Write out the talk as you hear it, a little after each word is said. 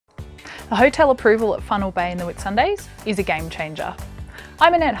The hotel approval at Funnel Bay in the Whitsundays is a game changer.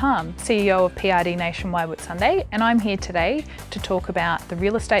 I'm Annette, CEO of PRD Nationwide Whitsunday, and I'm here today to talk about the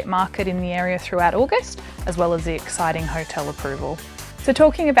real estate market in the area throughout August, as well as the exciting hotel approval. So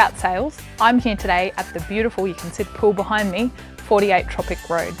talking about sales, I'm here today at the beautiful, you can see the pool behind me, 48 Tropic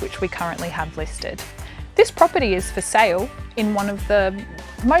Road, which we currently have listed. This property is for sale in one of the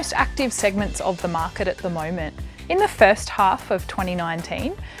most active segments of the market at the moment. In the first half of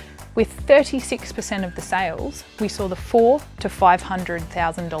 2019, with 36% of the sales, we saw the $400,000 to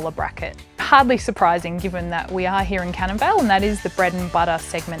 $500,000 bracket. Hardly surprising given that we are here in Cannon Vale and that is the bread and butter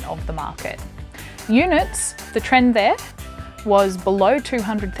segment of the market. Units, the trend there was below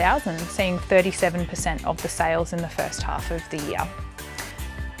 200,000, seeing 37% of the sales in the first half of the year.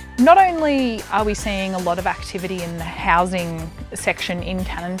 Not only are we seeing a lot of activity in the housing section in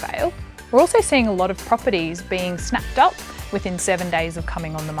Cannon Vale, we're also seeing a lot of properties being snapped up within 7 days of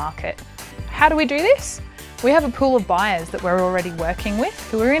coming on the market. How do we do this? We have a pool of buyers that we're already working with,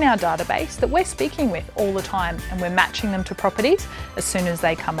 who are in our database, that we're speaking with all the time, and we're matching them to properties as soon as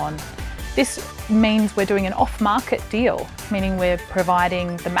they come on. This means we're doing an off-market deal, meaning we're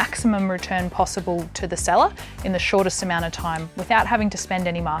providing the maximum return possible to the seller in the shortest amount of time without having to spend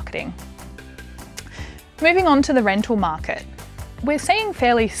any marketing. Moving on to the rental market. We're seeing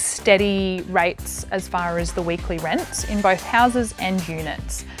fairly steady rates as far as the weekly rents in both houses and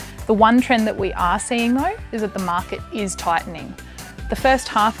units. The one trend that we are seeing though is that the market is tightening. The first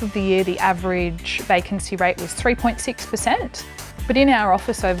half of the year, the average vacancy rate was 3.6%, but in our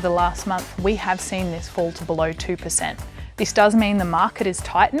office over the last month, we have seen this fall to below 2%. This does mean the market is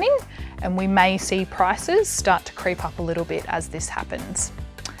tightening and we may see prices start to creep up a little bit as this happens.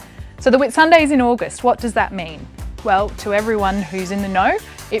 So the Whitsundays in August, what does that mean? Well, to everyone who's in the know,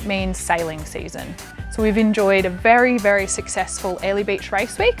 it means sailing season. So we've enjoyed a very, very successful Airlie Beach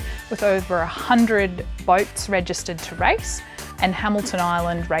Race Week with over 100 boats registered to race, and Hamilton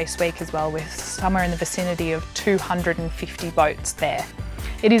Island Race Week as well, with somewhere in the vicinity of 250 boats there.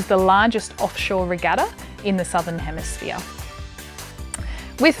 It is the largest offshore regatta in the Southern Hemisphere.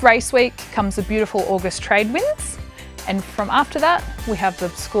 With Race Week comes the beautiful August trade winds, and from after that, we have the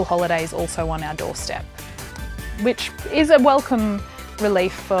school holidays also on our doorstep, which is a welcome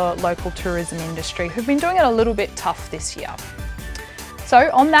relief for local tourism industry who've been doing it a little bit tough this year.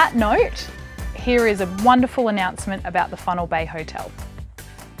 So on that note, here is a wonderful announcement about the Funnel Bay Hotel.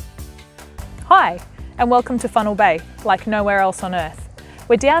 Hi, and welcome to Funnel Bay, like nowhere else on earth.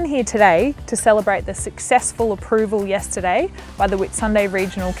 We're down here today to celebrate the successful approval yesterday by the Whitsunday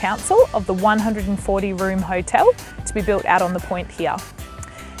Regional Council of the 140-room hotel to be built out on the point here.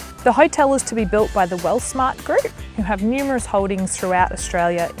 The hotel is to be built by the Wellsmart Group, who have numerous holdings throughout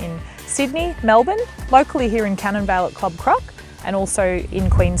Australia in Sydney, Melbourne, locally here in Cannon Vale at Club Croc, and also in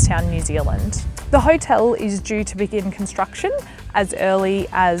Queenstown, New Zealand. The hotel is due to begin construction as early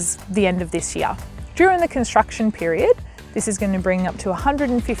as the end of this year. During the construction period, this is going to bring up to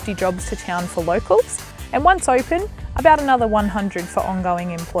 150 jobs to town for locals, and once open, about another 100 for ongoing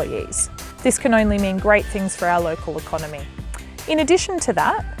employees. This can only mean great things for our local economy. In addition to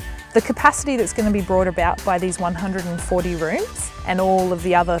that, the capacity that's going to be brought about by these 140 rooms and all of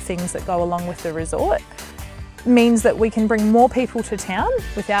the other things that go along with the resort means that we can bring more people to town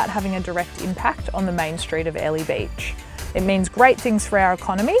without having a direct impact on the main street of Airlie Beach. It means great things for our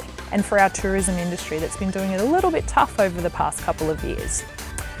economy and for our tourism industry that's been doing it a little bit tough over the past couple of years.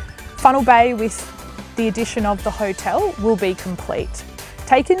 Funnel Bay, with the addition of the hotel, will be complete.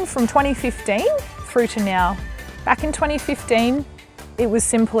 Taken from 2015 through to now. Back in 2015, it was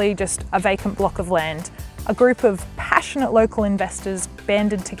simply just a vacant block of land. A group of passionate local investors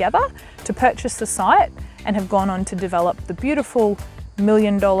banded together to purchase the site and have gone on to develop the beautiful $1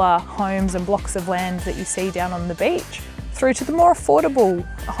 million homes and blocks of land that you see down on the beach, through to the more affordable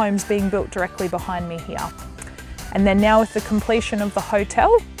homes being built directly behind me here. And then now with the completion of the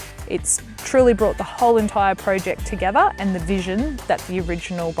hotel, it's truly brought the whole entire project together and the vision that the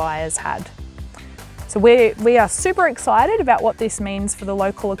original buyers had. So we are super excited about what this means for the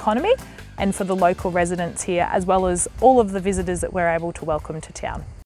local economy and for the local residents here, as well as all of the visitors that we're able to welcome to town.